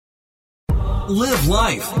Live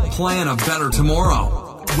life. Plan a better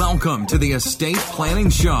tomorrow. Welcome to the Estate Planning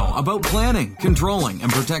Show about planning, controlling, and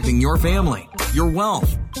protecting your family, your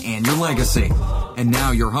wealth, and your legacy. And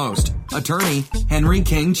now your host, attorney Henry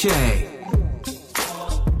King Che.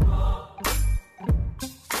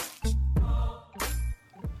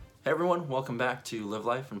 Hey everyone, welcome back to Live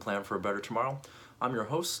Life and Plan for a Better Tomorrow. I'm your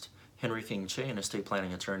host, Henry King Che, an estate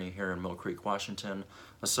planning attorney here in Mill Creek, Washington,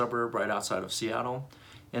 a suburb right outside of Seattle.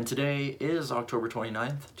 And today is October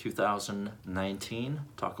 29th, 2019,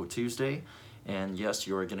 Taco Tuesday. And yes,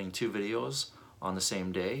 you are getting two videos on the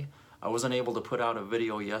same day. I wasn't able to put out a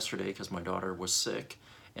video yesterday because my daughter was sick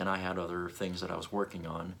and I had other things that I was working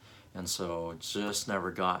on. And so just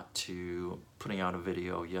never got to putting out a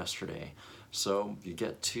video yesterday. So you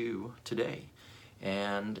get two today.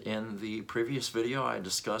 And in the previous video, I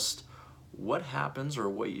discussed what happens or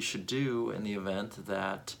what you should do in the event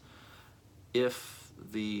that if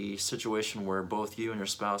the situation where both you and your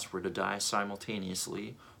spouse were to die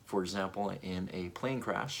simultaneously, for example, in a plane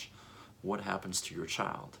crash, what happens to your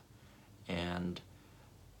child? And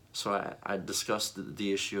so I discussed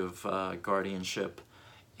the issue of guardianship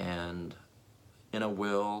and in a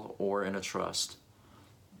will or in a trust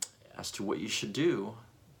as to what you should do,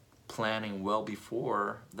 planning well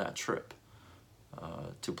before that trip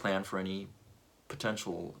to plan for any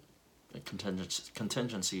potential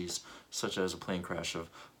contingencies such as a plane crash of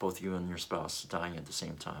both you and your spouse dying at the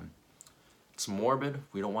same time. It's morbid.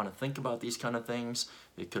 We don't want to think about these kind of things.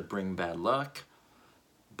 It could bring bad luck,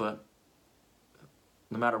 but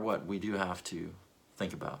no matter what, we do have to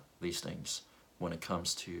think about these things when it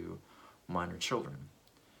comes to minor children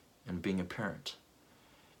and being a parent.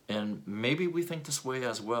 And maybe we think this way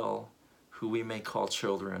as well, who we may call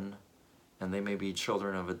children, and they may be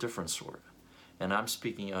children of a different sort. And I'm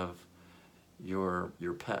speaking of your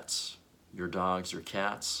pets, your dogs, your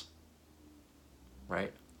cats,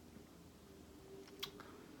 right?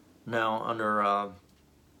 Now, under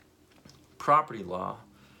property law,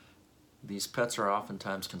 these pets are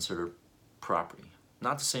oftentimes considered property.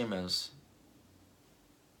 Not the same as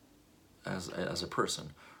a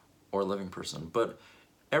person or a living person, but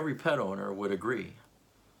every pet owner would agree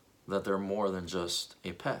that they're more than just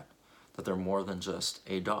a pet, that they're more than just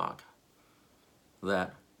a dog,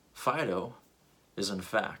 that Fido is in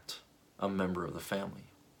fact a member of the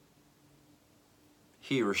family.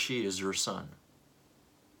 He or she is your son.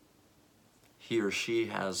 He or she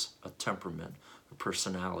has a temperament, a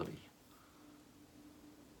personality.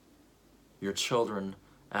 Your children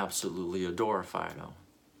absolutely adore Fido.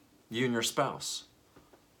 You and your spouse.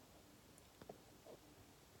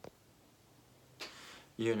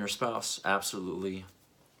 You and your spouse absolutely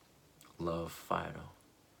love Fido.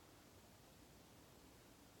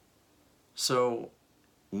 So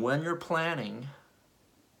when you're planning,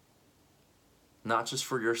 not just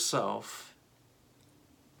for yourself,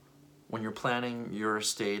 when you're planning your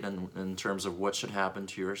estate and in terms of what should happen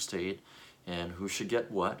to your estate and who should get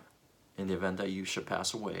what in the event that you should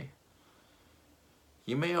pass away,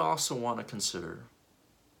 you may also want to consider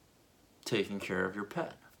taking care of your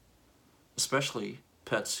pet, especially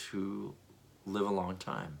pets who live a long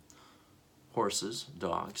time, horses,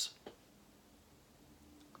 dogs.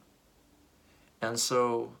 And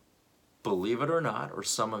so, believe it or not, or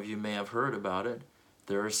some of you may have heard about it,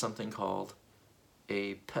 there is something called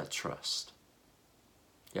a pet trust.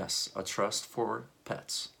 Yes, a trust for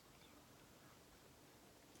pets.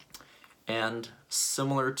 And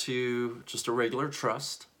similar to just a regular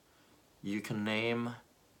trust, you can name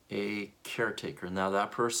a caretaker. Now that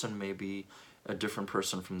person may be a different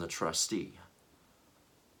person from the trustee.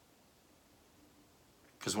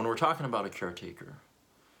 Because when we're talking about a caretaker,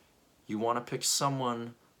 you want to pick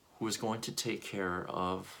someone who is going to take care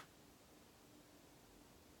of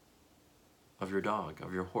your dog,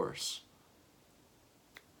 of your horse,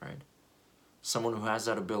 right? Someone who has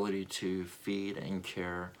that ability to feed and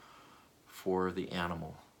care for the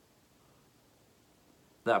animal.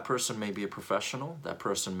 That person may be a professional, that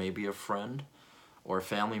person may be a friend or a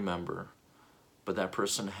family member, but that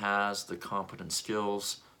person has the competent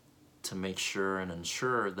skills to make sure and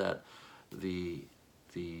ensure that the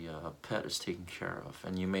pet is taken care of.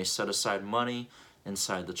 And you may set aside money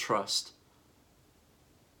inside the trust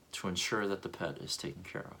to ensure that the pet is taken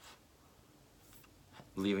care of,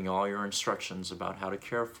 leaving all your instructions about how to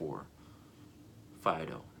care for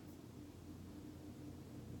Fido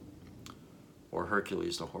or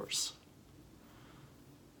Hercules the horse.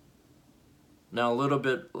 Now a little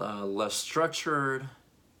bit less structured,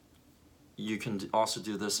 you can also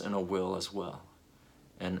do this in a will as well.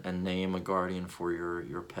 And name a guardian for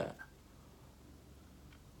your pet.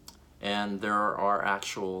 And there are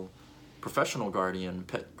actual professional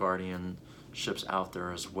pet guardianships out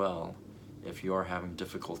there as well if you are having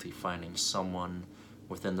difficulty finding someone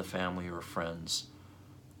within the family or friends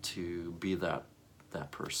to be that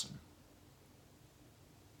person.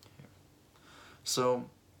 Okay. So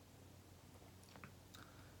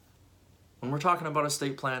when we're talking about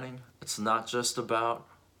estate planning, it's not just about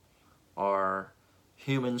our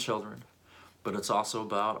human children, but it's also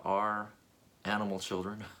about our animal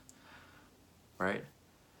children, right?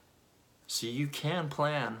 So you can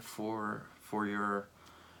plan for your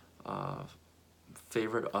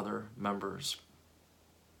favorite other members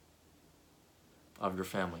of your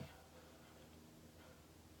family.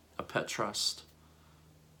 A pet trust,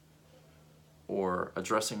 or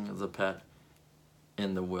addressing the pet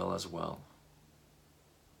in the will as well.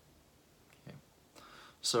 Okay.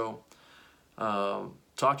 So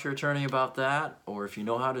talk to your attorney about that, or if you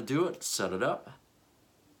know how to do it, set it up.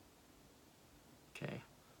 Okay.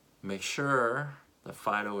 Make sure that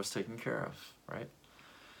Fido is taken care of, right?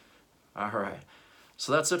 All right.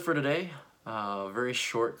 So that's it for today. Very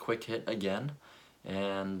short, quick hit again.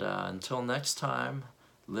 And until next time,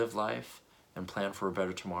 live life and plan for a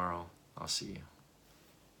better tomorrow. I'll see you.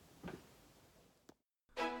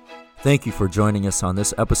 Thank you for joining us on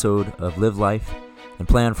this episode of Live Life and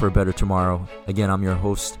Plan for a Better Tomorrow. Again, I'm your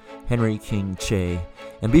host, Henry King Che.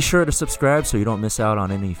 And be sure to subscribe so you don't miss out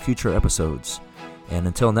on any future episodes. And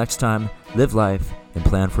until next time, live life and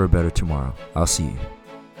plan for a better tomorrow. I'll see you.